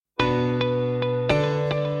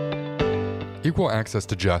Equal access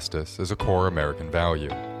to justice is a core American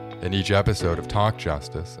value. In each episode of Talk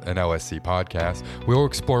Justice, an LSC podcast, we will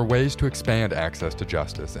explore ways to expand access to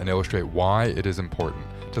justice and illustrate why it is important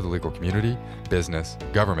to the legal community, business,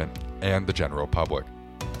 government, and the general public.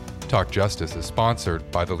 Talk Justice is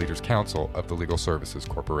sponsored by the Leaders Council of the Legal Services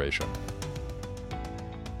Corporation.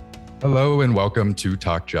 Hello and welcome to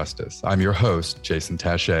Talk Justice. I'm your host, Jason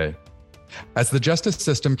Taché. As the justice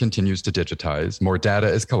system continues to digitize, more data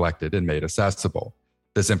is collected and made accessible.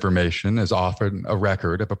 This information is often a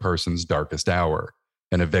record of a person's darkest hour,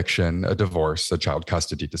 an eviction, a divorce, a child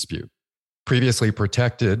custody dispute. Previously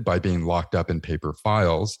protected by being locked up in paper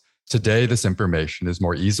files, today this information is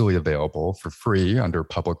more easily available for free under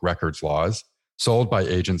public records laws, sold by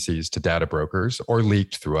agencies to data brokers, or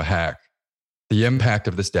leaked through a hack. The impact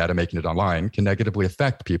of this data making it online can negatively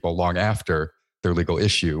affect people long after their legal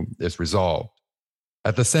issue is resolved.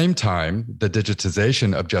 At the same time, the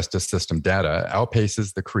digitization of justice system data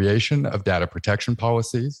outpaces the creation of data protection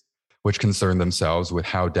policies, which concern themselves with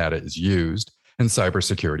how data is used, and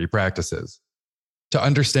cybersecurity practices. To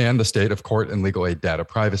understand the state of court and legal aid data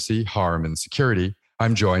privacy, harm, and security,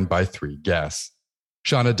 I'm joined by three guests.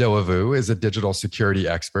 Shauna Delavu is a digital security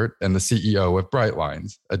expert and the CEO of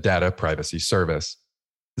Brightlines, a data privacy service.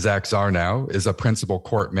 Zach Zarnow is a principal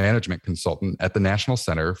court management consultant at the National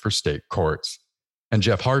Center for State Courts. And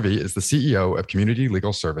Jeff Harvey is the CEO of Community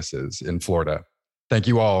Legal Services in Florida. Thank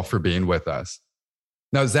you all for being with us.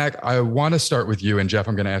 Now, Zach, I want to start with you, and Jeff,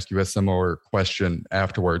 I'm going to ask you a similar question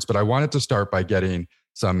afterwards, but I wanted to start by getting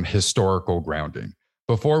some historical grounding.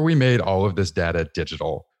 Before we made all of this data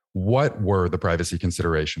digital, what were the privacy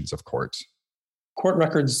considerations of courts? Court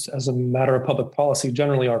records, as a matter of public policy,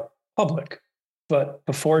 generally are public. But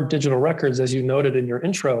before digital records, as you noted in your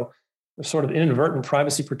intro, the sort of inadvertent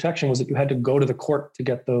privacy protection was that you had to go to the court to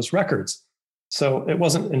get those records. So it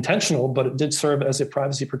wasn't intentional, but it did serve as a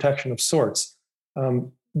privacy protection of sorts.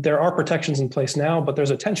 There are protections in place now, but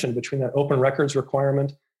there's a tension between that open records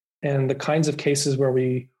requirement and the kinds of cases where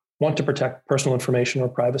we want to protect personal information or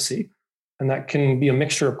privacy. And that can be a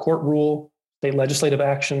mixture of court rule, state legislative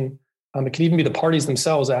action. It can even be the parties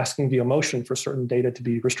themselves asking via motion for certain data to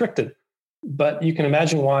be restricted. But you can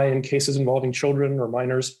imagine why in cases involving children or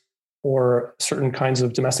minors or certain kinds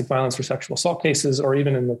of domestic violence or sexual assault cases, or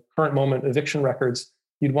even in the current moment, eviction records,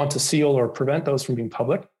 you'd want to seal or prevent those from being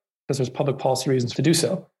public because there's public policy reasons to do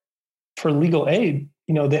so. For legal aid,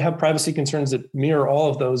 they have privacy concerns that mirror all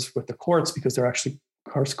of those with the courts because they're actually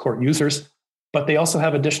court users, but they also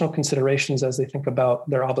have additional considerations as they think about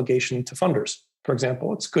their obligation to funders. For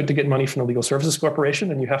example, it's good to get money from the Legal Services Corporation,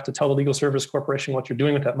 and you have to tell the Legal Services Corporation what you're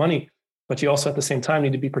doing with that money. But you also at the same time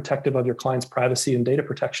need to be protective of your client's privacy and data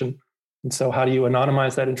protection. And so how do you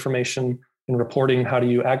anonymize that information in reporting? How do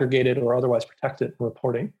you aggregate it or otherwise protect it in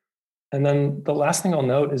reporting? And then the last thing I'll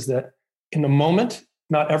note is that in the moment,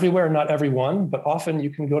 not everywhere, not everyone, but often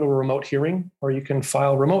you can go to a remote hearing or you can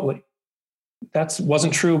file remotely. That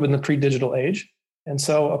wasn't true in the pre-digital age. And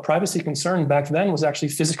so a privacy concern back then was actually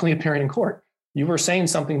physically appearing in court. You were saying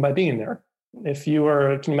something by being there. If you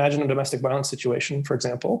can imagine a domestic violence situation, for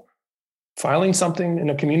example, filing something in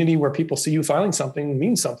a community where people see you filing something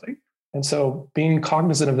means something. And so being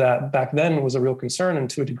cognizant of that back then was a real concern. And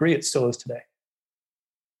to a degree, it still is today.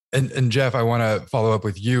 And Jeff, I want to follow up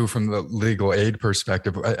with you from the legal aid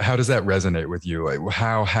perspective. How does that resonate with you?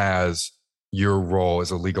 How has your role as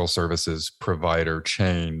a legal services provider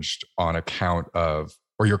changed on account of,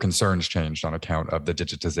 or your concerns changed on account of the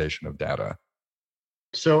digitization of data?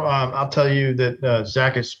 So I'll tell you that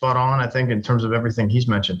Zach is spot on, I think, in terms of everything he's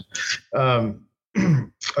mentioned.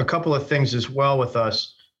 A couple of things as well with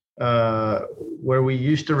us, where we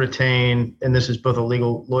used to retain, and this is both a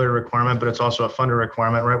legal lawyer requirement, but it's also a funder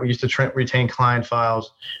requirement, right? We used to retain client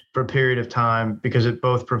files for a period of time because it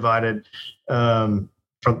both provided,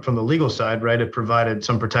 from the legal side, right, it provided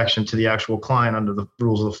some protection to the actual client under the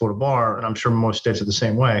rules of the Florida bar, and I'm sure most states are the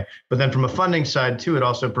same way. But then from a funding side too, it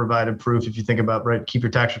also provided proof. If you think about, right, keep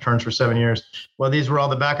your tax returns for 7 years. Well, these were all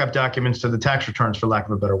the backup documents to the tax returns, for lack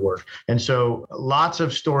of a better word. And so lots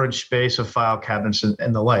of storage space of file cabinets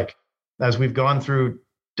and the like. As we've gone through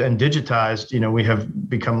and digitized, we have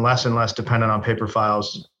become less and less dependent on paper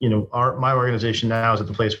files. My organization now is at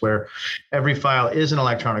the place where every file is an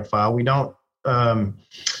electronic file. We don't tell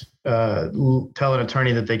an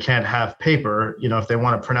attorney that they can't have paper. If they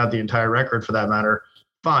want to print out the entire record for that matter,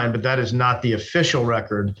 fine, but that is not the official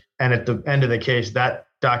record. And at the end of the case, that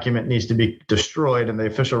document needs to be destroyed, and the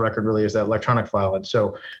official record really is that electronic file. And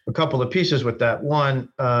so a couple of pieces with that. One,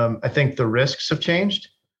 I think the risks have changed.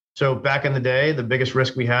 So back in the day, the biggest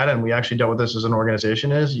risk we had, and we actually dealt with this as an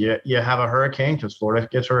organization, is you have a hurricane, because Florida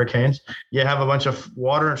gets hurricanes. You have a bunch of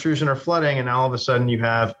water intrusion or flooding, and now all of a sudden you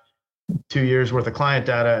have 2 years worth of client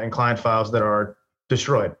data and client files that are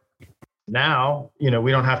destroyed. Now, we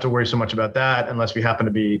don't have to worry so much about that unless we happen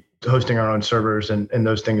to be hosting our own servers and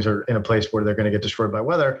those things are in a place where they're going to get destroyed by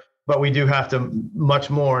weather. But we do have to much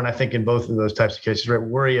more, and I think in both of those types of cases, right,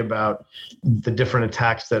 worry about the different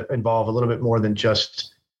attacks that involve a little bit more than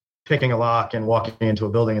just picking a lock and walking into a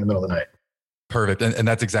building in the middle of the night. Perfect. And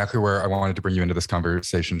that's exactly where I wanted to bring you into this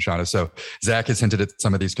conversation, Shauna. So Zach has hinted at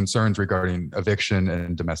some of these concerns regarding eviction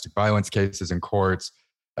and domestic violence cases in courts.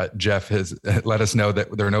 Jeff has let us know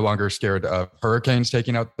that they're no longer scared of hurricanes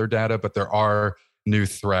taking out their data, but there are new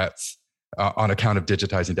threats on account of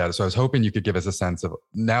digitizing data. So I was hoping you could give us a sense of,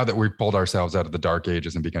 now that we've pulled ourselves out of the dark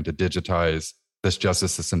ages and begun to digitize this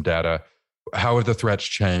justice system data, how have the threats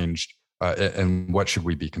changed and what should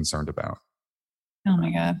we be concerned about? Oh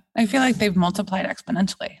my God. I feel like they've multiplied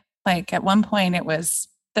exponentially. Like at one point it was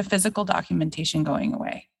the physical documentation going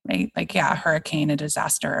away, right? Like, yeah, a hurricane, a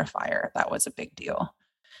disaster, a fire, that was a big deal.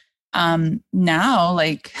 Now,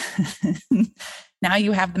 like, now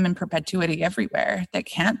you have them in perpetuity everywhere. They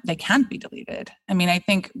can't be deleted. I mean, I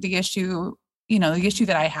think the issue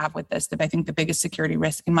that I have with this, that I think the biggest security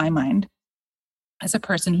risk in my mind, as a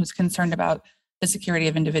person who's concerned about the security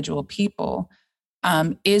of individual people,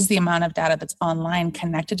 is the amount of data that's online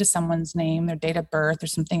connected to someone's name, their date of birth, or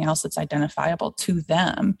something else that's identifiable to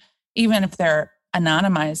them. Even if they're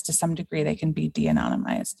anonymized to some degree, they can be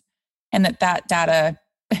de-anonymized. And that data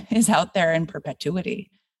is out there in perpetuity.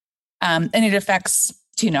 And it affects,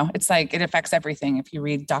 it's like it affects everything. If you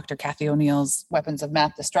read Dr. Kathy O'Neill's Weapons of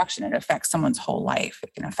Math Destruction, it affects someone's whole life.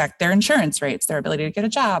 It can affect their insurance rates, their ability to get a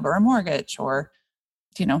job or a mortgage or,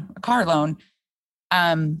 a car loan.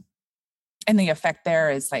 And the effect there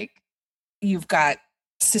is like, you've got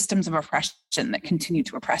systems of oppression that continue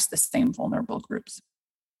to oppress the same vulnerable groups.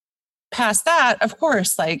 Past that, of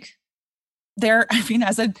course, like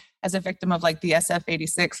as a victim of like the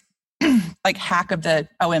SF-86, like hack of the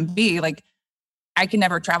OMB, like I can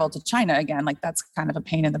never travel to China again. Like that's kind of a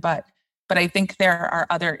pain in the butt. But I think there are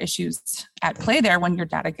other issues at play there when your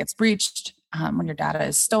data gets breached, when your data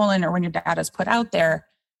is stolen, or when your data is put out there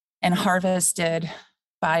and harvested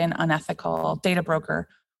by an unethical data broker,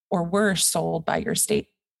 or worse, sold by your state.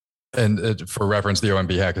 And for reference, the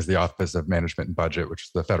OMB hack is the Office of Management and Budget, which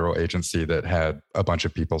is the federal agency that had a bunch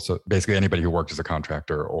of people. So basically anybody who worked as a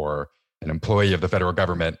contractor or an employee of the federal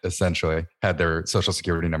government essentially had their social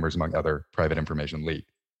security numbers, among other private information,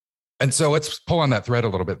 leaked. And so let's pull on that thread a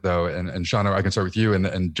little bit though. And Shauna, I can start with you,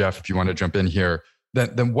 and Jeff, if you want to jump in here.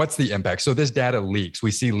 Then what's the impact? So this data leaks.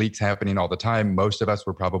 We see leaks happening all the time. Most of us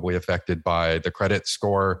were probably affected by the credit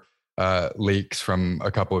score leaks from a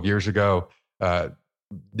couple of years ago.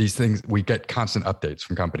 These things, we get constant updates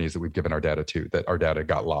from companies that we've given our data to, that our data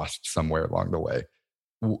got lost somewhere along the way.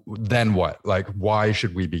 Then what? Like, why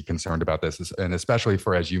should we be concerned about this? And especially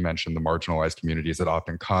for, as you mentioned, the marginalized communities that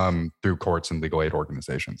often come through courts and legal aid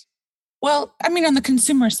organizations. Well, I mean, on the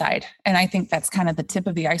consumer side, and I think that's kind of the tip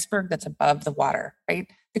of the iceberg that's above the water, right?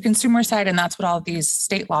 The consumer side, and that's what all of these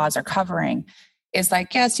state laws are covering, is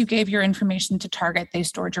like, yes, you gave your information to Target, they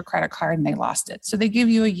stored your credit card and they lost it. So they give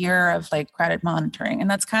you a year of like credit monitoring,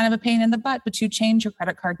 and that's kind of a pain in the butt, but you change your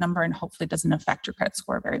credit card number and hopefully it doesn't affect your credit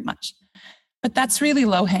score very much. But that's really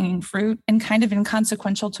low-hanging fruit and kind of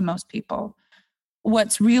inconsequential to most people.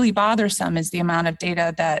 What's really bothersome is the amount of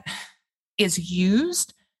data that is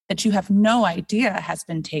used that you have no idea has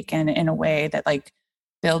been taken in a way that like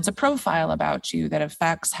builds a profile about you that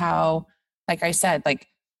affects how, like I said, like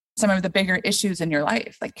some of the bigger issues in your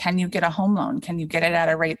life. Like, can you get a home loan? Can you get it at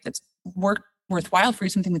a rate that's worthwhile for you,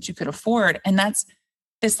 something that you could afford? And that's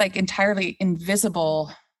this like entirely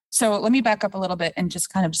invisible. So let me back up a little bit and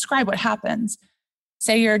just kind of describe what happens.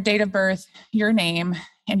 Say your date of birth, your name,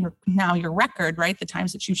 and now your record, right? The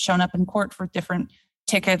times that you've shown up in court for different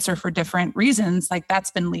tickets or for different reasons, like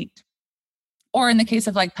that's been leaked. Or in the case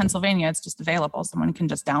of like Pennsylvania, it's just available. Someone can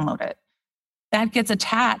just download it. That gets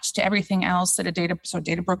attached to everything else that a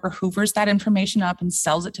data broker hoovers that information up and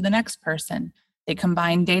sells it to the next person. They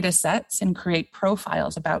combine data sets and create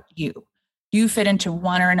profiles about you. You fit into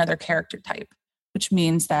one or another character type, which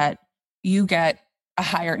means that you get a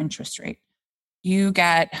higher interest rate. You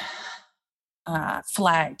get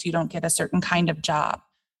flagged. You don't get a certain kind of job.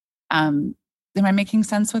 Am I making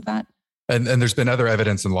sense with that? And there's been other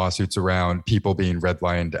evidence in lawsuits around people being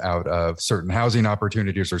redlined out of certain housing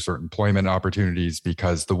opportunities or certain employment opportunities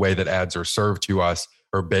because the way that ads are served to us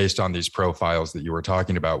or based on these profiles that you were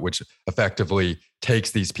talking about, which effectively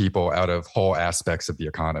takes these people out of whole aspects of the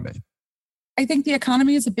economy? I think the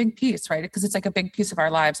economy is a big piece, right? Because it's like a big piece of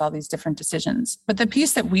our lives, all these different decisions. But the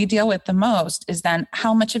piece that we deal with the most is then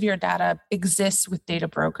how much of your data exists with data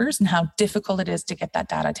brokers and how difficult it is to get that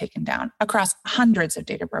data taken down across hundreds of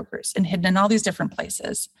data brokers and hidden in all these different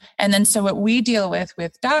places. And then so what we deal with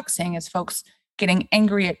doxing is folks getting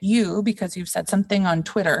angry at you because you've said something on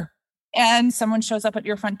Twitter and someone shows up at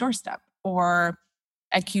your front doorstep or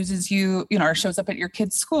accuses you, or shows up at your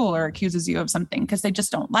kid's school or accuses you of something because they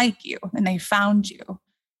just don't like you and they found you.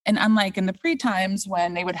 And unlike in the pre-times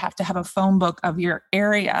when they would have to have a phone book of your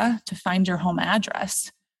area to find your home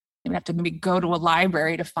address, they would have to maybe go to a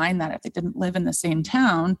library to find that if they didn't live in the same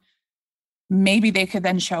town. Maybe they could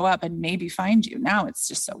then show up and maybe find you. Now it's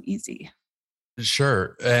just so easy.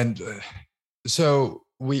 Sure. And so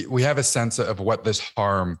we have a sense of what this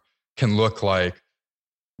harm can look like.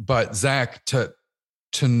 But Zach, to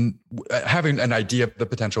having an idea of the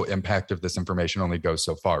potential impact of this information only goes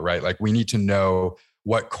so far, right? Like we need to know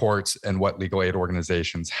what courts and what legal aid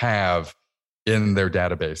organizations have in their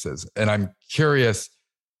databases. And I'm curious,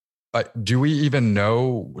 do we even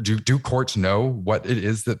know, do courts know what it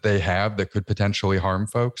is that they have that could potentially harm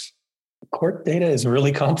folks? Court data is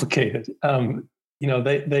really complicated.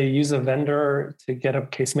 They use a vendor to get a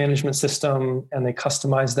case management system and they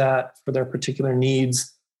customize that for their particular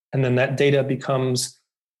needs. And then that data becomes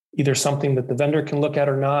either something that the vendor can look at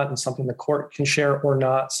or not, and something the court can share or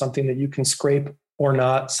not, something that you can scrape or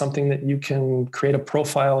not, something that you can create a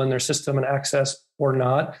profile in their system and access or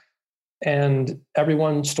not. And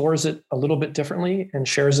everyone stores it a little bit differently and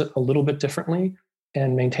shares it a little bit differently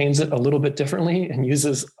and maintains it a little bit differently and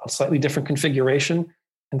uses a slightly different configuration.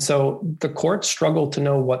 And so the courts struggle to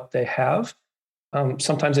know what they have.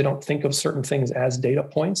 Sometimes they don't think of certain things as data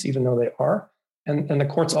points, even though they are. And the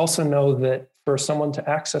courts also know that for someone to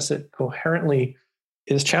access it coherently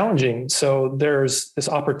is challenging. So there's this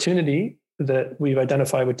opportunity that we've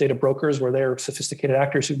identified with data brokers where they're sophisticated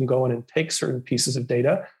actors who can go in and take certain pieces of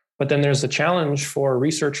data. But then there's a challenge for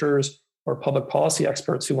researchers or public policy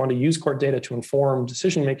experts who want to use court data to inform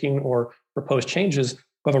decision-making or propose changes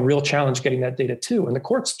who have a real challenge getting that data too. And the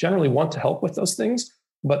courts generally want to help with those things,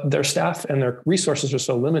 but their staff and their resources are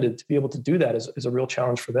so limited to be able to do that is a real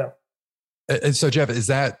challenge for them. And so, Jeff, is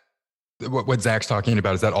that what Zach's talking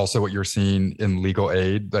about? Is that also what you're seeing in legal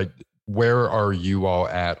aid? Like, where are you all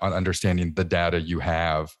at on understanding the data you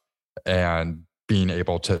have and being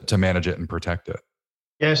able to manage it and protect it?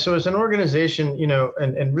 Yeah. So as an organization,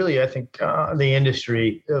 and really, I think the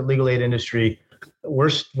industry, legal aid industry,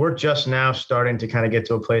 we're just now starting to kind of get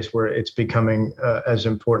to a place where it's becoming as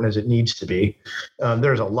important as it needs to be.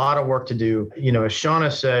 There's a lot of work to do. As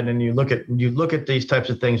Shauna said, and you look at these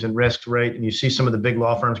types of things and risks, right? And you see some of the big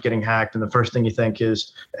law firms getting hacked, and the first thing you think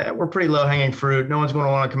is, we're pretty low hanging fruit. No one's going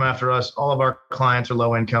to want to come after us. All of our clients are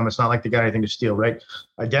low income. It's not like they got anything to steal, right?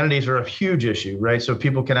 Identities are a huge issue, right? So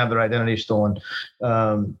people can have their identity stolen.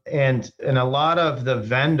 And a lot of the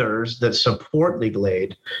vendors that support legal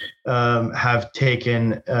aid have taken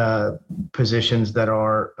positions that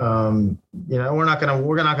are, we're not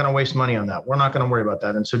going to waste money on that. We're not going to worry about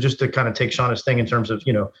that. And so just to kind of take Shauna's thing in terms of,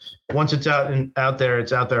 once it's out there,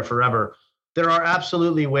 it's out there forever. There are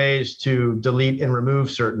absolutely ways to delete and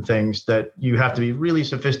remove certain things that you have to be really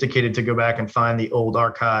sophisticated to go back and find the old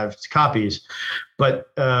archived copies.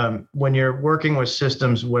 But when you're working with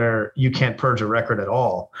systems where you can't purge a record at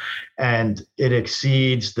all, and it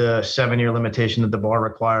exceeds the 7-year limitation that the bar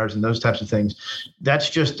requires and those types of things, that's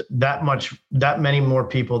just that many more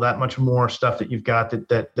people, that much more stuff that you've got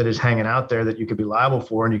that is hanging out there that you could be liable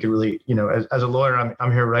for. And you could really, as a lawyer,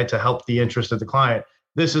 I'm here, right, to help the interest of the client.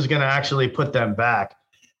 This is going to actually put them back.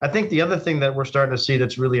 I think the other thing that we're starting to see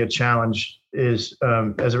that's really a challenge is,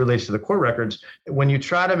 as it relates to the court records, when you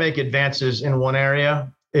try to make advances in one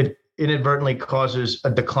area, it inadvertently causes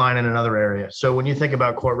a decline in another area. So when you think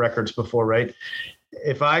about court records before, right?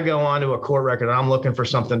 If I go onto a court record and I'm looking for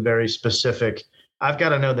something very specific, I've got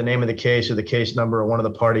to know the name of the case or the case number or one of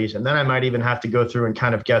the parties. And then I might even have to go through and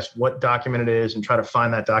kind of guess what document it is and try to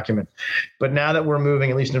find that document. But now that we're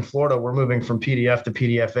moving, at least in Florida, we're moving from PDF to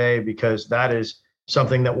PDFA, because that is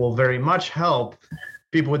something that will very much help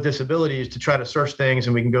people with disabilities to try to search things,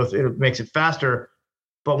 and we can go through, it makes it faster.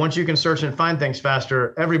 But once you can search and find things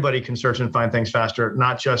faster, everybody can search and find things faster,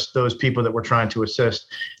 not just those people that we're trying to assist.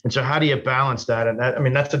 And so how do you balance that?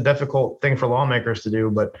 And that's a difficult thing for lawmakers to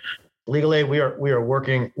do, but legal aid, we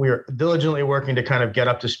are diligently working to kind of get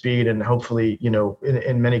up to speed and hopefully,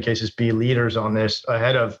 in many cases be leaders on this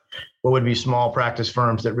ahead of what would be small practice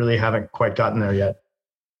firms that really haven't quite gotten there yet.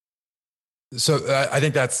 So I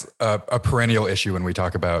think that's a perennial issue when we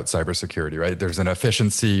talk about cybersecurity, right? There's an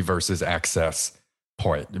efficiency versus access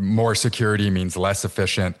point. More security means less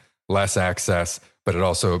efficient, less access, but it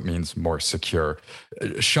also means more secure.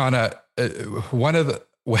 Shauna, one of the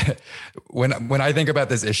when I think about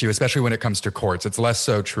this issue, especially when it comes to courts, it's less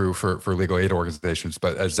so true for legal aid organizations.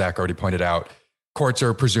 But as Zach already pointed out, courts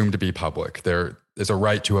are presumed to be public. There is a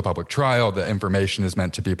right to a public trial. The information is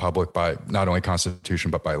meant to be public by not only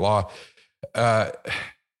Constitution, but by law.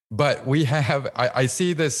 But we have, I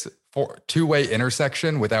see this two-way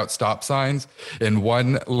intersection without stop signs. In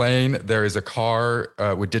one lane, there is a car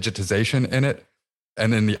with digitization in it.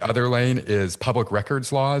 And in the other lane is public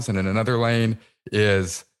records laws. And in another lane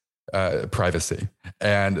is privacy.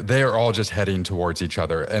 And they are all just heading towards each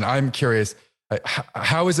other. And I'm curious,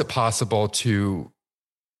 how is it possible to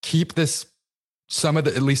keep this,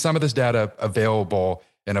 at least some of this data available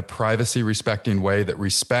in a privacy respecting way that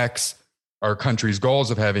respects our country's goals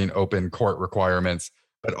of having open court requirements,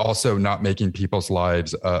 but also not making people's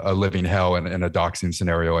lives a living hell in a doxing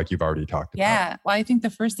scenario like you've already talked about? Yeah. Well, I think the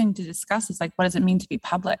first thing to discuss is like, what does it mean to be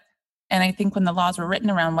public? And I think when the laws were written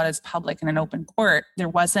around what is public in an open court, there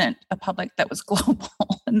wasn't a public that was global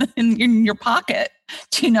in your pocket.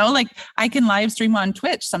 Do you know, like I can live stream on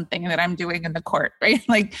Twitch something that I'm doing in the court, right?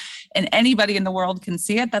 Like, and anybody in the world can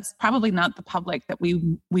see it. That's probably not the public that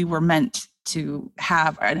we were meant to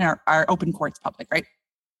have in our open courts public, right?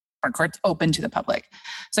 Our courts open to the public.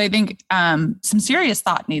 So I think some serious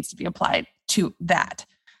thought needs to be applied to that.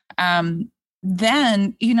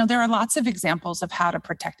 Then, there are lots of examples of how to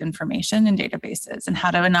protect information in databases and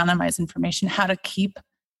how to anonymize information, how to keep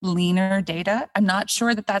leaner data. I'm not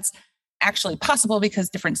sure that that's actually possible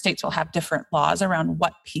because different states will have different laws around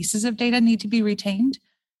what pieces of data need to be retained.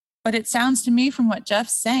 But it sounds to me from what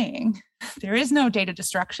Jeff's saying, there is no data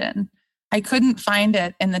destruction. I couldn't find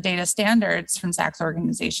it in the data standards from Zach's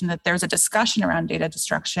organization that there's a discussion around data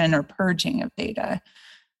destruction or purging of data.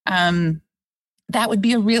 That would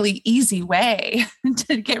be a really easy way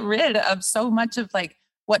to get rid of so much of like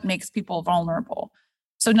what makes people vulnerable.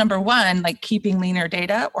 So number one, like keeping leaner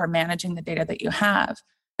data or managing the data that you have.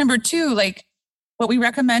 Number two, like what we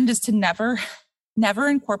recommend is to never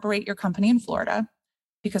incorporate your company in Florida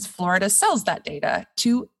because Florida sells that data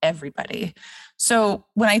to everybody. So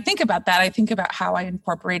when I think about that, I think about how I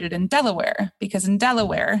incorporated in Delaware, because in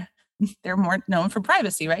Delaware, they're more known for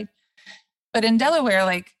privacy, right? But in Delaware,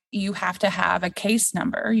 like you have to have a case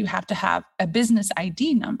number, you have to have a business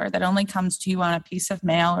ID number that only comes to you on a piece of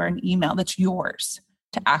mail or an email that's yours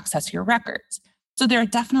to access your records. So there are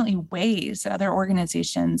definitely ways that other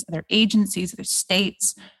organizations, other agencies, other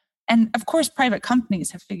states, and of course, private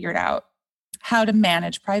companies have figured out how to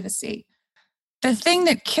manage privacy. The thing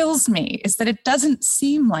that kills me is that it doesn't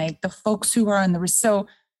seem like the folks who are on the, so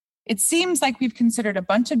it seems like we've considered a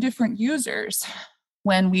bunch of different users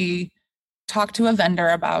when we talk to a vendor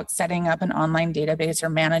about setting up an online database or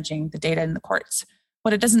managing the data in the courts.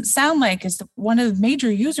 What it doesn't sound like is that one of the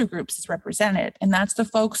major user groups is represented, and that's the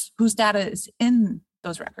folks whose data is in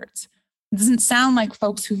those records. It doesn't sound like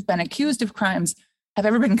folks who've been accused of crimes have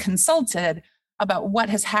ever been consulted about what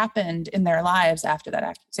has happened in their lives after that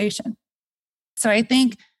accusation. So I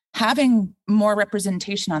think having more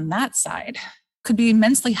representation on that side could be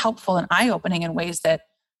immensely helpful and eye-opening in ways that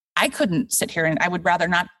I couldn't sit here and I would rather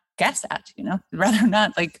not guess at, I'd rather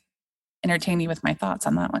not like entertain you with my thoughts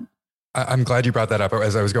on that one. I'm glad you brought that up.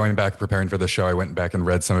 As I was going back preparing for the show, I went back and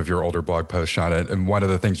read some of your older blog posts, Shauna. And one of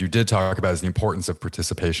the things you did talk about is the importance of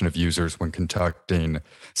participation of users when conducting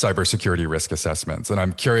cybersecurity risk assessments. And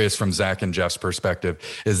I'm curious from Zach and Jeff's perspective,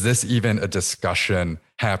 is this even a discussion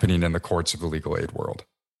happening in the courts of the legal aid world?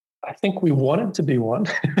 I think we want it to be one.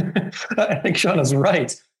 I think Shauna's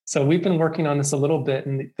right. So we've been working on this a little bit,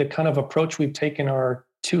 and the kind of approach we've taken are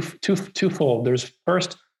twofold. There's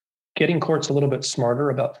first, getting courts a little bit smarter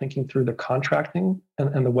about thinking through the contracting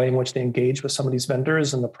and the way in which they engage with some of these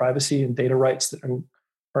vendors and the privacy and data rights that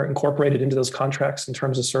are incorporated into those contracts in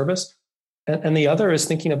terms of service. And the other is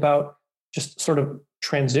thinking about just sort of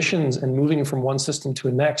transitions and moving from one system to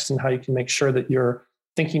the next, and how you can make sure that you're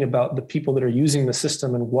thinking about the people that are using the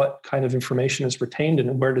system and what kind of information is retained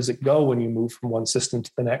and where does it go when you move from one system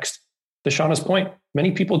to the next. To Shauna's point,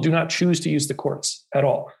 many people do not choose to use the courts at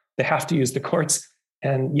all. They have to use the courts.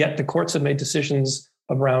 And yet the courts have made decisions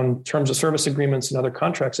around terms of service agreements and other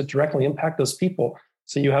contracts that directly impact those people.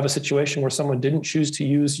 So you have a situation where someone didn't choose to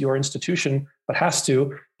use your institution, but has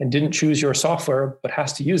to, and didn't choose your software, but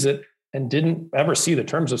has to use it, and didn't ever see the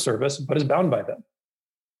terms of service, but is bound by them.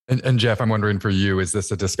 And Jeff, I'm wondering for you, is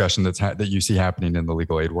this a discussion that you see happening in the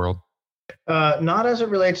legal aid world? Not as it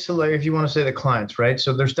relates to, like, if you want to say the clients, right?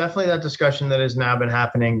 So there's definitely that discussion that has now been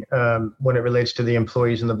happening when it relates to the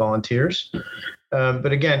employees and the volunteers.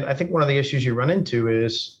 But again, I think one of the issues you run into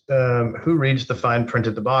is who reads the fine print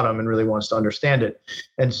at the bottom and really wants to understand it.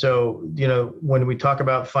 And so, when we talk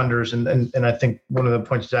about funders, and I think one of the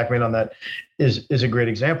points Zach made on that is a great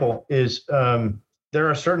example, is there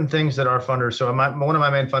are certain things that our funders, so one of my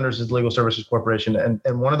main funders is Legal Services Corporation,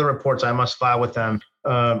 and one of the reports I must file with them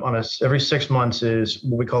every 6 months is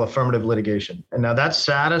what we call affirmative litigation. And now that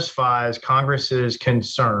satisfies Congress's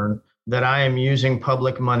concern that I am using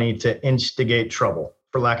public money to instigate trouble,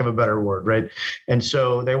 for lack of a better word, right? And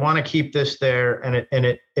so they want to keep this there, and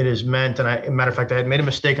it is meant. And as a matter of fact, I had made a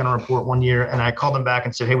mistake on a report one year, and I called them back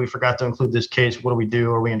and said, "Hey, we forgot to include this case. What do we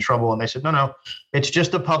do? Are we in trouble?" And they said, "No, it's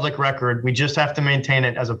just a public record. We just have to maintain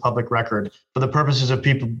it as a public record for the purposes of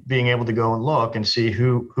people being able to go and look and see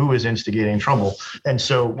who is instigating trouble." And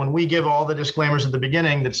so when we give all the disclaimers at the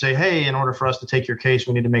beginning that say, "Hey, in order for us to take your case,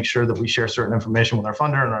 we need to make sure that we share certain information with our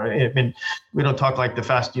funder," and we don't talk like the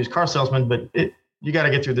fast used car salesman, but you got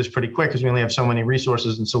to get through this pretty quick because we only have so many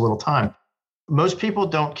resources and so little time. Most people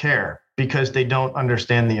don't care because they don't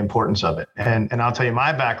understand the importance of it. And I'll tell you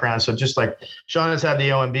my background. So just like Sean has had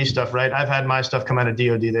the OMB stuff, right? I've had my stuff come out of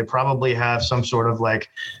DOD. They probably have some sort of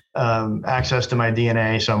access to my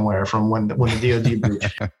DNA somewhere from when the DOD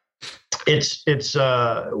breached. It's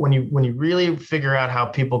when you really figure out how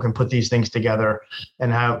people can put these things together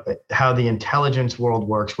and how the intelligence world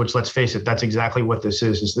works, which, let's face it, that's exactly what this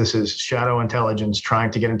is. This is shadow intelligence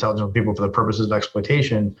trying to get intelligence on people for the purposes of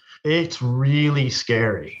exploitation. It's really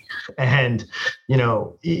scary. And,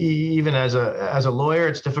 even as a lawyer,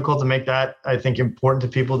 it's difficult to make that, I think, important to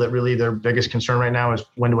people that really their biggest concern right now is,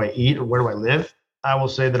 when do I eat or where do I live? I will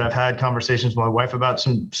say that I've had conversations with my wife about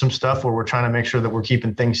some stuff where we're trying to make sure that we're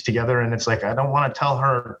keeping things together. And it's like, I don't want to tell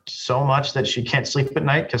her so much that she can't sleep at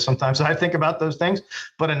night, because sometimes I think about those things,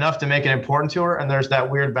 but enough to make it important to her. And there's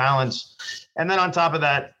that weird balance. And then on top of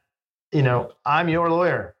that, I'm your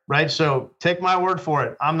lawyer, right? So take my word for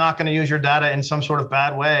it. I'm not going to use your data in some sort of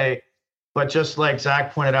bad way. But just like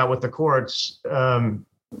Zach pointed out with the courts, it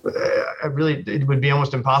would be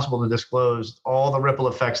almost impossible to disclose all the ripple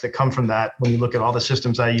effects that come from that when you look at all the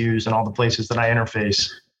systems I use and all the places that I interface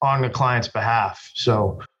on the client's behalf.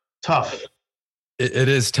 So tough. It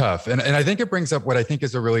is tough. And I think it brings up what I think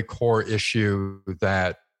is a really core issue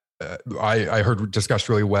that I heard discussed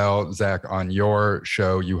really well, Zach, on your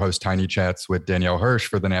show. You host Tiny Chats with Danielle Hirsch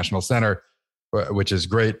for the National Center, which is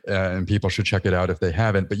great. And people should check it out if they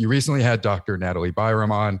haven't. But you recently had Dr. Natalie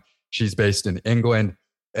Byram on. She's based in England.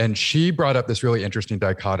 And she brought up this really interesting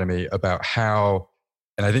dichotomy about how,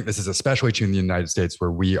 and I think this is especially true in the United States,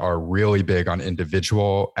 where we are really big on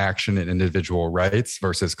individual action and individual rights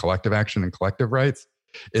versus collective action and collective rights,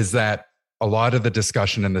 is that a lot of the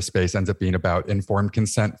discussion in this space ends up being about informed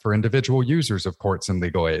consent for individual users of courts and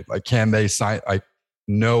legal aid. Like, can they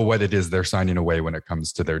know what it is they're signing away when it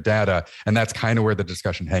comes to their data? And that's kind of where the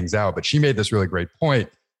discussion hangs out. But she made this really great point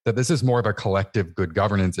that this is more of a collective good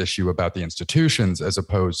governance issue about the institutions as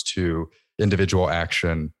opposed to individual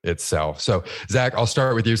action itself. So, Zach, I'll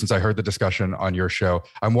start with you since I heard the discussion on your show.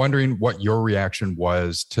 I'm wondering what your reaction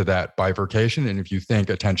was to that bifurcation, and if you think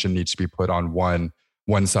attention needs to be put on one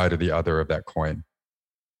side or the other of that coin.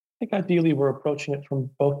 I think ideally we're approaching it from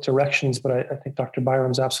both directions, but I think Dr.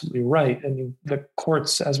 Byram's absolutely right. I mean, the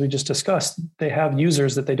courts, as we just discussed, they have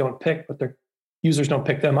users that they don't pick, but their users don't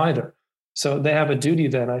pick them either. So they have a duty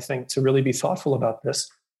then, I think, to really be thoughtful about this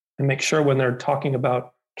and make sure when they're talking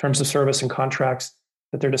about terms of service and contracts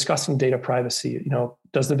that they're discussing data privacy.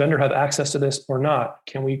 Does the vendor have access to this or not?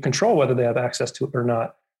 Can we control whether they have access to it or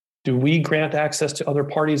not? Do we grant access to other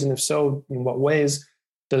parties? And if so, in what ways?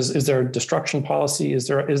 Is there a destruction policy? Is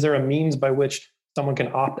there a means by which someone can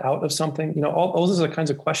opt out of something? All those are the kinds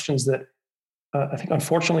of questions that I think,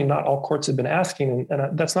 unfortunately, not all courts have been asking.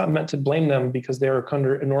 And that's not meant to blame them, because they're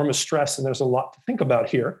under enormous stress and there's a lot to think about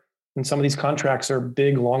here. And some of these contracts are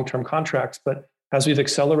big, long-term contracts. But as we've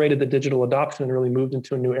accelerated the digital adoption and really moved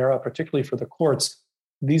into a new era, particularly for the courts,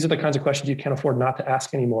 these are the kinds of questions you can't afford not to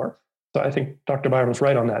ask anymore. So I think Dr. Byram was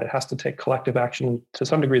right on that. It has to take collective action. To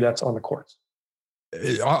some degree, that's on the courts.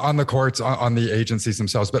 On the courts, on the agencies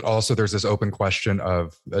themselves, but also there's this open question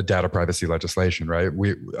of data privacy legislation, right?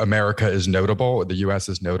 America is notable, the US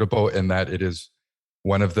is notable in that it is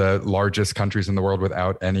one of the largest countries in the world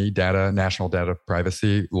without any national data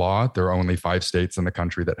privacy law. There are only 5 states in the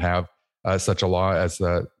country that have such a law as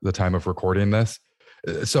the time of recording this.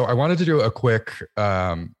 So I wanted to do a quick,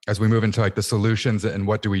 as we move into the solutions and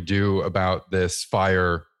what do we do about this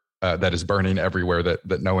fire that is burning everywhere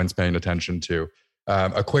that no one's paying attention to.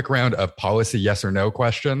 a quick round of policy yes or no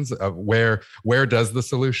questions of where does the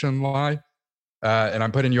solution lie? And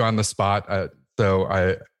I'm putting you on the spot,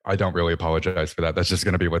 so I don't really apologize for that. That's just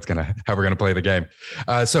going to be how we're going to play the game.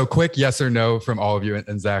 So quick yes or no from all of you.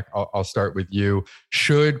 And Zach, I'll start with you.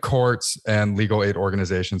 Should courts and legal aid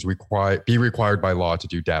organizations be required by law to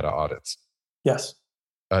do data audits? Yes.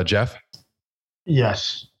 Jeff?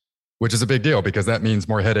 Yes. Which is a big deal because that means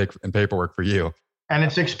more headache and paperwork for you. And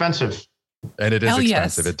it's expensive. And it is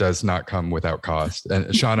expensive. Yes. It does not come without cost. And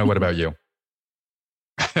Shauna, what about you?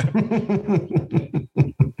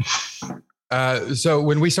 So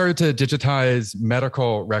when we started to digitize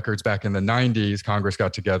medical records back in the 90s, Congress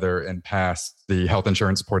got together and passed the Health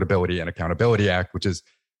Insurance Portability and Accountability Act, which is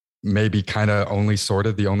maybe kind of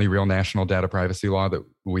the only real national data privacy law that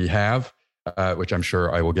we have, which I'm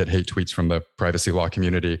sure I will get hate tweets from the privacy law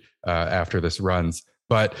community after this runs.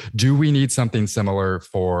 But do we need something similar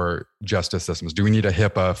for justice systems? Do we need a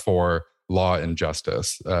HIPAA for law and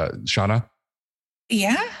justice? Shauna?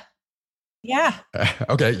 Yeah.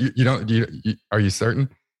 Okay. Are you certain?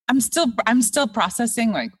 I'm still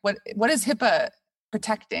processing. Like, what is HIPAA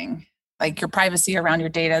protecting? Like your privacy around your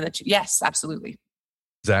data yes, absolutely.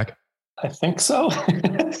 Zach? I think so.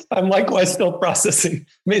 I'm likewise still processing.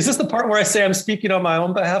 I mean, is this the part where I say I'm speaking on my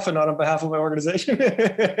own behalf and not on behalf of my organization?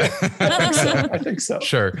 I think so.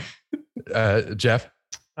 Sure. Jeff?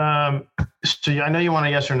 So I know you want a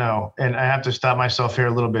yes or no, and I have to stop myself here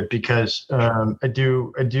a little bit because I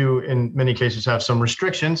do in many cases have some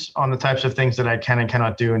restrictions on the types of things that I can and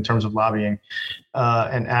cannot do in terms of lobbying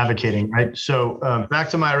and advocating, right? So back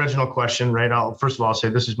to my original question, right? First of all, I'll say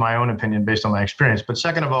this is my own opinion based on my experience. But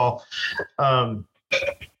second of all,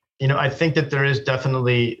 I think that there is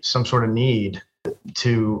definitely some sort of need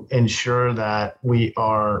to ensure that we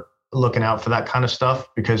are looking out for that kind of stuff,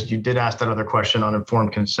 because you did ask that other question on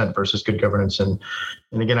informed consent versus good governance. And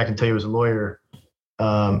again, I can tell you as a lawyer,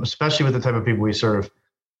 especially with the type of people we serve,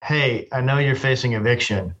 hey, I know you're facing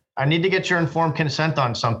eviction. I need to get your informed consent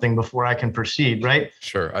on something before I can proceed, right?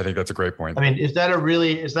 Sure. I think that's a great point. I mean, is that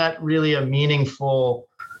really a meaningful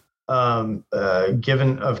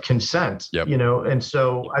given of consent? Yep. And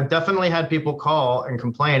so I've definitely had people call and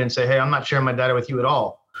complain and say, hey, I'm not sharing my data with you at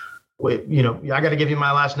all. I got to give you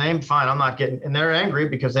my last name. Fine. I'm not getting, and they're angry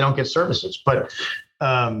because they don't get services. But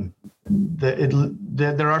there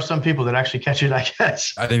are some people that actually catch it, I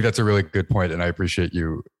guess. I think that's a really good point, and I appreciate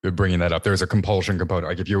you bringing that up. There's a compulsion component.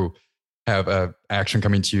 Like if you have an action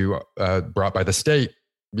coming to you brought by the state,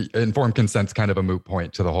 informed consent's kind of a moot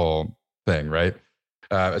point to the whole thing, right?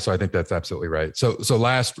 So I think that's absolutely right. So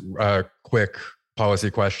last quick policy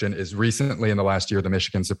question is: recently in the last year, the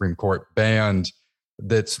Michigan Supreme Court banned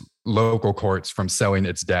its local courts from selling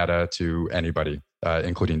its data to anybody,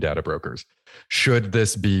 including data brokers. Should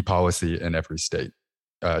this be policy in every state?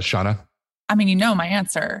 Shauna? I mean, my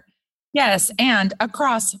answer. Yes, and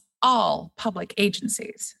across all public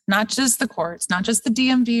agencies, not just the courts, not just the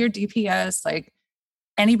DMV or DPS, like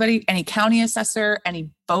anybody, any county assessor, any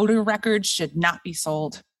voter records should not be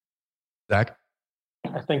sold. Zach?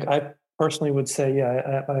 I think I personally would say,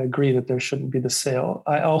 yeah, I agree that there shouldn't be the sale.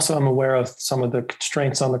 I also am aware of some of the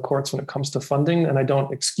constraints on the courts when it comes to funding, and I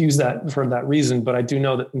don't excuse that for that reason, but I do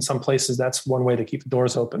know that in some places that's one way to keep the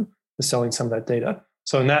doors open, is selling some of that data.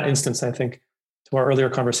 So in that instance, I think to our earlier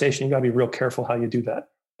conversation, you got to be real careful how you do that.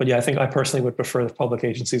 But yeah, I think I personally would prefer if public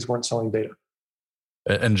agencies weren't selling data.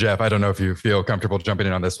 And Jeff, I don't know if you feel comfortable jumping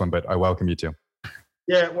in on this one, but I welcome you to.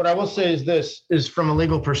 Yeah, what I will say is this: is from a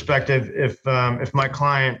legal perspective, if my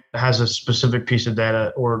client has a specific piece of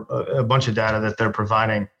data or a bunch of data that they're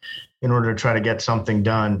providing in order to try to get something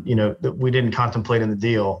done, that we didn't contemplate in the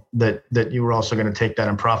deal, that you were also going to take that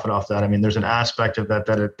and profit off that. I mean, there's an aspect of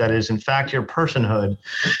that is in fact your personhood,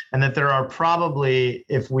 and that there are probably,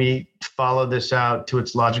 if we follow this out to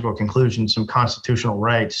its logical conclusion, some constitutional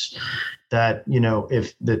rights that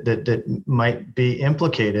if that might be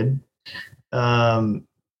implicated.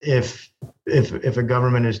 If a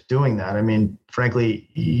government is doing that. I mean, frankly,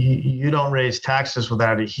 you don't raise taxes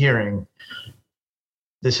without a hearing.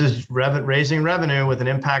 This is raising revenue with an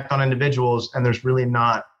impact on individuals, and there's really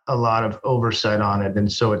not a lot of oversight on it.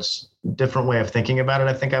 And so it's a different way of thinking about it,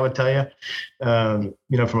 I think I would tell you.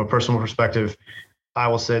 From a personal perspective, I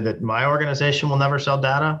will say that my organization will never sell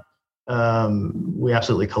data. We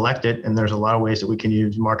absolutely collect it, and there's a lot of ways that we can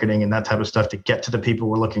use marketing and that type of stuff to get to the people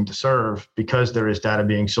we're looking to serve, because there is data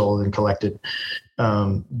being sold and collected.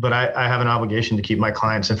 But I have an obligation to keep my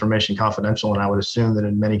clients' information confidential, and I would assume that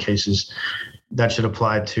in many cases that should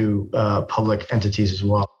apply to public entities as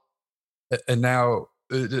well. And now,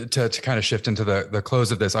 to kind of shift into the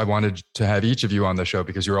close of this, I wanted to have each of you on the show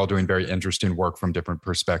because you're all doing very interesting work from different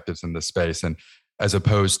perspectives in this space. And as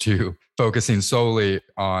opposed to focusing solely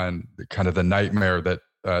on kind of the nightmare that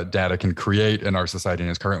data can create in our society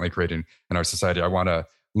and is currently creating in our society, I want to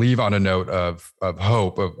leave on a note of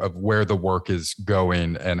hope of where the work is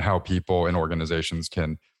going and how people and organizations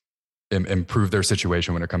can improve their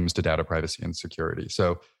situation when it comes to data privacy and security.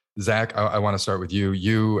 So Zach, I want to start with you.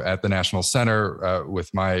 You at the National Center with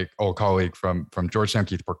my old colleague from Georgetown,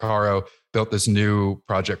 Keith Porcaro, built this new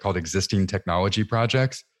project called Existing Technology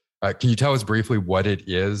Projects. Can you tell us briefly what it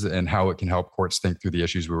is and how it can help courts think through the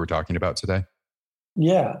issues we were talking about today?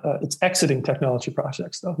 Yeah, it's exiting technology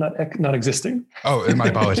projects, though, not existing. Oh, my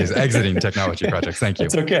apologies. Exiting technology projects. Thank you.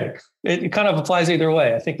 It's okay. It kind of applies either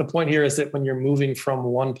way. I think the point here is that when you're moving from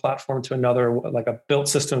one platform to another, like a built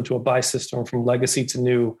system to a buy system, from legacy to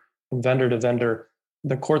new, from vendor to vendor,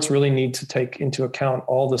 the courts really need to take into account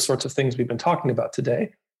all the sorts of things we've been talking about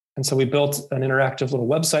today. And so we built an interactive little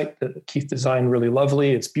website that Keith designed really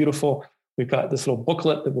lovely. It's beautiful. We've got this little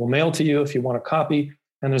booklet that we'll mail to you if you want a copy.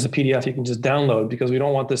 And there's a PDF you can just download because we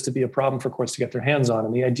don't want this to be a problem for courts to get their hands on.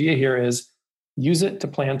 And the idea here is use it to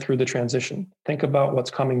plan through the transition. Think about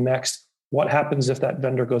what's coming next. What happens if that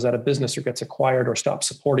vendor goes out of business or gets acquired or stops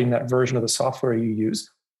supporting that version of the software you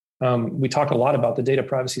use? We talk a lot about the data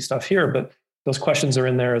privacy stuff here, but those questions are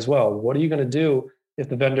in there as well. What are you going to do if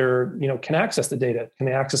the vendor, can access the data? Can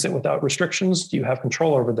they access it without restrictions? Do you have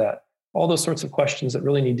control over that? All those sorts of questions that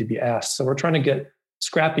really need to be asked. So we're trying to get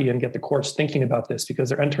scrappy and get the courts thinking about this because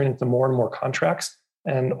they're entering into more and more contracts,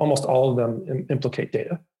 and almost all of them implicate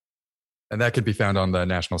data. And that could be found on the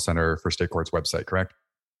National Center for State Courts website, correct?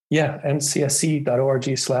 Yeah,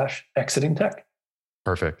 ncsc.org/exitingtech.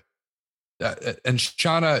 Perfect. And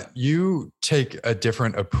Shauna, you take a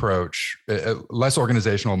different approach, less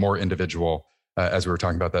organizational, more individual, as we were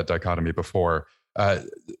talking about that dichotomy before.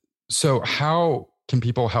 So how can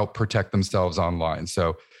people help protect themselves online?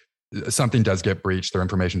 So something does get breached, their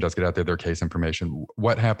information does get out there, their case information.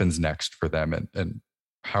 What happens next for them, and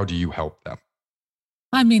how do you help them?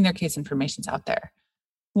 I mean, their case information's out there.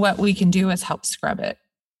 What we can do is help scrub it.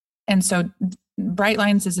 And so Bright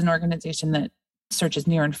Lines is an organization that searches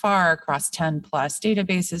near and far across 10 plus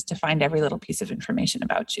databases to find every little piece of information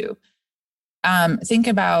about you. Think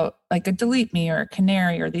about like a Delete Me or a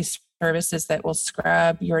Canary or these services that will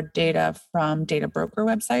scrub your data from data broker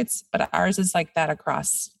websites, but ours is like that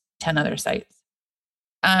across 10 other sites.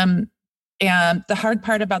 And the hard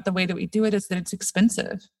part about the way that we do it is that it's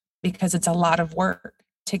expensive because it's a lot of work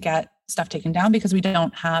to get stuff taken down because we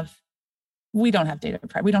don't have data.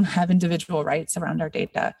 We don't have individual rights around our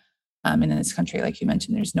data in this country. Like you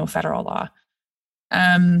mentioned, there's no federal law.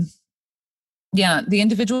 The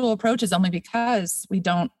individual approach is only because we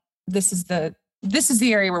don't, this is the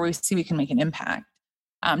area where we see we can make an impact.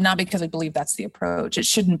 Not because we believe that's the approach. It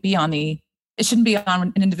shouldn't be on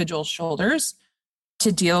an individual's shoulders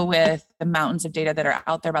to deal with the mountains of data that are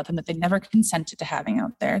out there about them that they never consented to having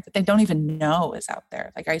out there, that they don't even know is out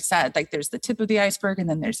there. Like I said, like there's the tip of the iceberg and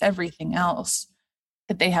then there's everything else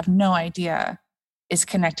that they have no idea is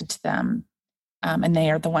connected to them. And they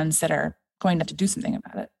are the ones that are going to have to do something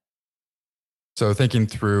about it. So thinking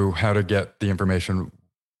through how to get the information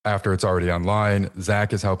after it's already online,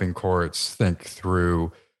 Zach is helping courts think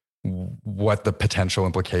through what the potential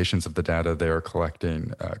implications of the data they are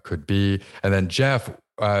collecting could be. And then Jeff,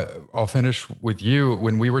 I'll finish with you.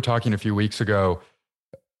 When we were talking a few weeks ago,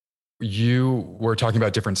 you were talking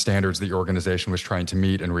about different standards that your organization was trying to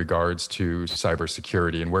meet in regards to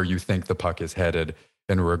cybersecurity and where you think the puck is headed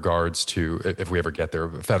in regards to, if we ever get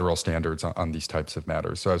there, federal standards on these types of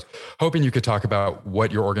matters. So I was hoping you could talk about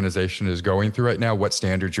what your organization is going through right now, what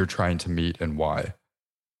standards you're trying to meet and why.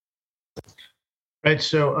 Right.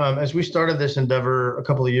 So as we started this endeavor a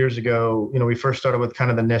couple of years ago, we first started with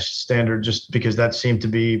kind of the NIST standard just because that seemed to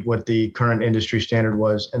be what the current industry standard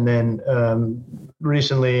was. And then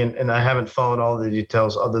recently, and I haven't followed all the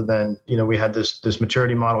details other than, we had this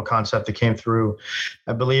maturity model concept that came through.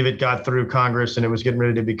 I believe it got through Congress and it was getting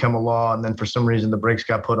ready to become a law. And then for some reason, the brakes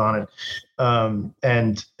got put on it.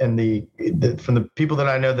 And from the people that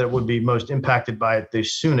I know that would be most impacted by it the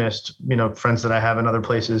soonest, friends that I have in other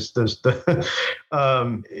places, it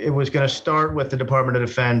was going to start with the Department of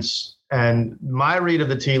Defense. And my read of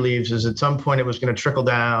the tea leaves is at some point it was going to trickle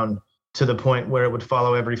down to the point where it would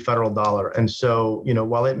follow every federal dollar. And so,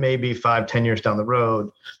 while it may be 5-10 years down the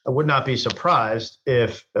road, I would not be surprised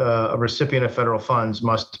if a recipient of federal funds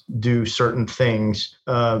must do certain things.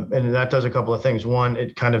 And that does a couple of things. One,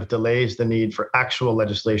 it kind of delays the need for actual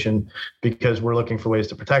legislation because we're looking for ways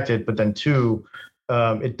to protect it. But then two,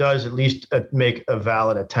 it does at least make a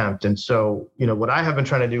valid attempt. And so, what I have been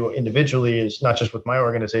trying to do individually is not just with my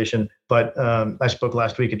organization, but I spoke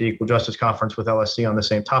last week at the Equal Justice Conference with LSC on the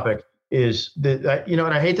same topic, is that, and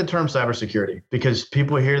I hate the term cybersecurity because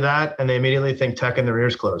people hear that and they immediately think tech and their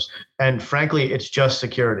ears closed. And frankly, it's just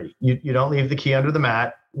security. You don't leave the key under the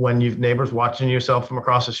mat when you've neighbors watching yourself from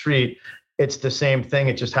across the street. It's the same thing.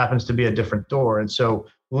 It just happens to be a different door. And so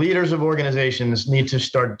leaders of organizations need to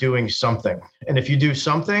start doing something. And if you do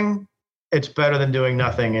something, it's better than doing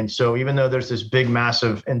nothing. And so even though there's this big,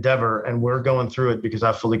 massive endeavor, and we're going through it because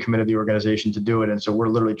I've fully committed the organization to do it. And so we're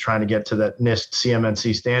literally trying to get to that NIST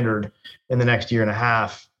CMMC standard in the next year and a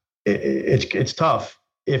half. It's tough.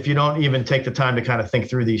 If you don't even take the time to kind of think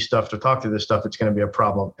through these stuff, to talk through this stuff, it's going to be a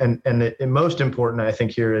problem. And the most important, I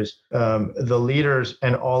think, here is the leaders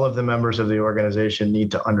and all of the members of the organization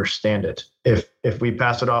need to understand it. If we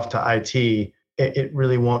pass it off to IT, it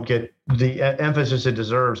really won't get the emphasis it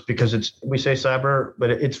deserves, because we say cyber,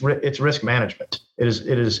 but it's risk management. It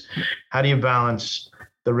is how do you balance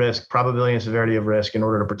the risk, probability and severity of risk in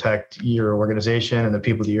order to protect your organization and the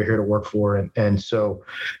people that you're here to work for. And so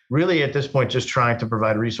really at this point, just trying to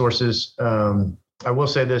provide resources. I will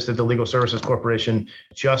say this, that the Legal Services Corporation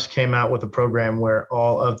just came out with a program where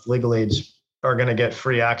all of legal aids are going to get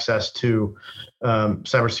free access to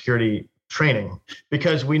cybersecurity training,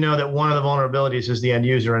 because we know that one of the vulnerabilities is the end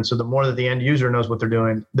user. And so the more that the end user knows what they're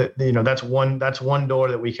doing, that's one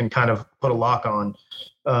door that we can kind of put a lock on.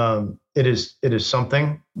 It is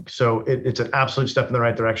something. So it's an absolute step in the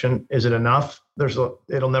right direction. Is it enough?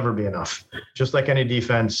 It'll never be enough. Just like any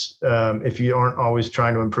defense, if you aren't always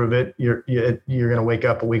trying to improve it, you're going to wake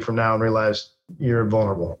up a week from now and realize you're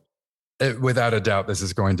vulnerable. Without a doubt, this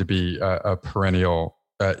is going to be a perennial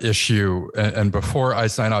issue. And before I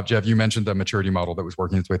sign off, Jeff, you mentioned the maturity model that was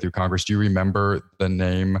working its way through Congress. Do you remember the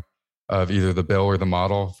name of either the bill or the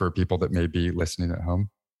model for people that may be listening at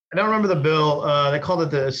home? I don't remember the bill. They called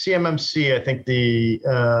it the CMMC. I think the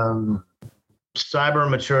cyber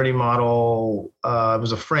maturity model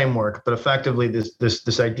was a framework, but effectively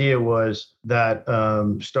this idea was that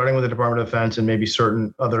starting with the Department of Defense and maybe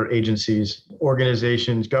certain other agencies,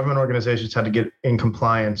 government organizations had to get in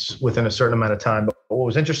compliance within a certain amount of time. But what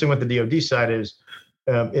was interesting with the DoD side is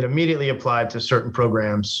it immediately applied to certain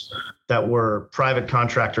programs that were private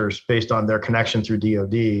contractors based on their connection through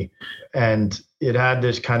DoD. And it had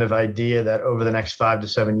this kind of idea that over the next 5 to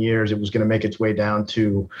 7 years, it was going to make its way down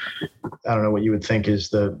to, I don't know what you would think is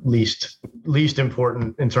the least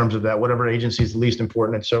important in terms of that, whatever agency is the least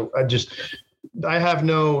important. And so I have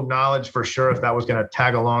no knowledge for sure if that was going to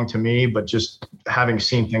tag along to me, but just having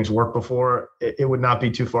seen things work before, it would not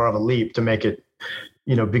be too far of a leap to make it,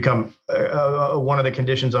 become one of the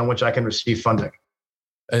conditions on which I can receive funding.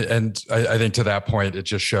 And I think to that point, it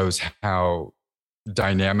just shows how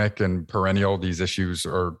dynamic and perennial these issues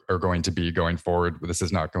are going to be going forward. This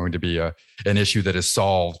is not going to be an issue that is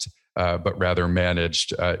solved, but rather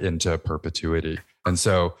managed into perpetuity. And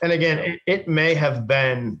again, it may have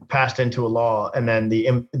been passed into a law, and then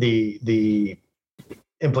the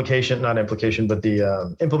implementation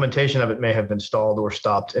of it may have been stalled or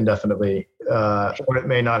stopped indefinitely, or it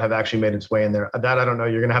may not have actually made its way in there. That I don't know.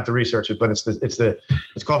 You're going to have to research it, but it's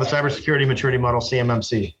called the Cybersecurity Maturity Model,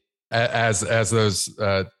 CMMC. As those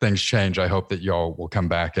things change, I hope that y'all will come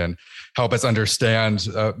back and help us understand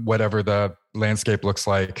whatever the landscape looks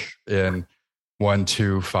like in 1,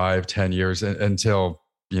 2, 5, 10 years until,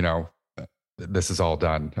 this is all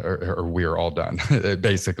done or we're all done. It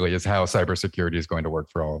basically is how cybersecurity is going to work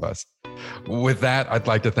for all of us. With that, I'd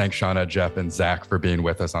like to thank Shauna, Jeff, and Zach for being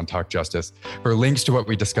with us on Talk Justice. For links to what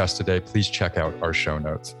we discussed today, please check out our show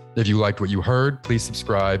notes. If you liked what you heard, please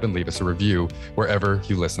subscribe and leave us a review wherever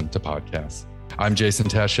you listen to podcasts. I'm Jason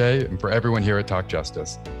Taché, and for everyone here at Talk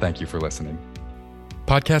Justice, thank you for listening.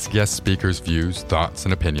 Podcast guest speakers' views, thoughts,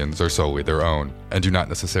 and opinions are solely their own and do not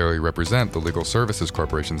necessarily represent the Legal Services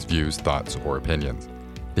Corporation's views, thoughts, or opinions.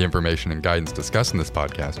 The information and guidance discussed in this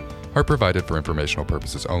podcast are provided for informational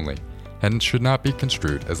purposes only and should not be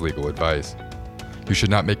construed as legal advice. You should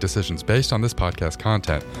not make decisions based on this podcast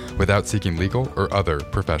content without seeking legal or other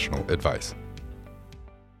professional advice.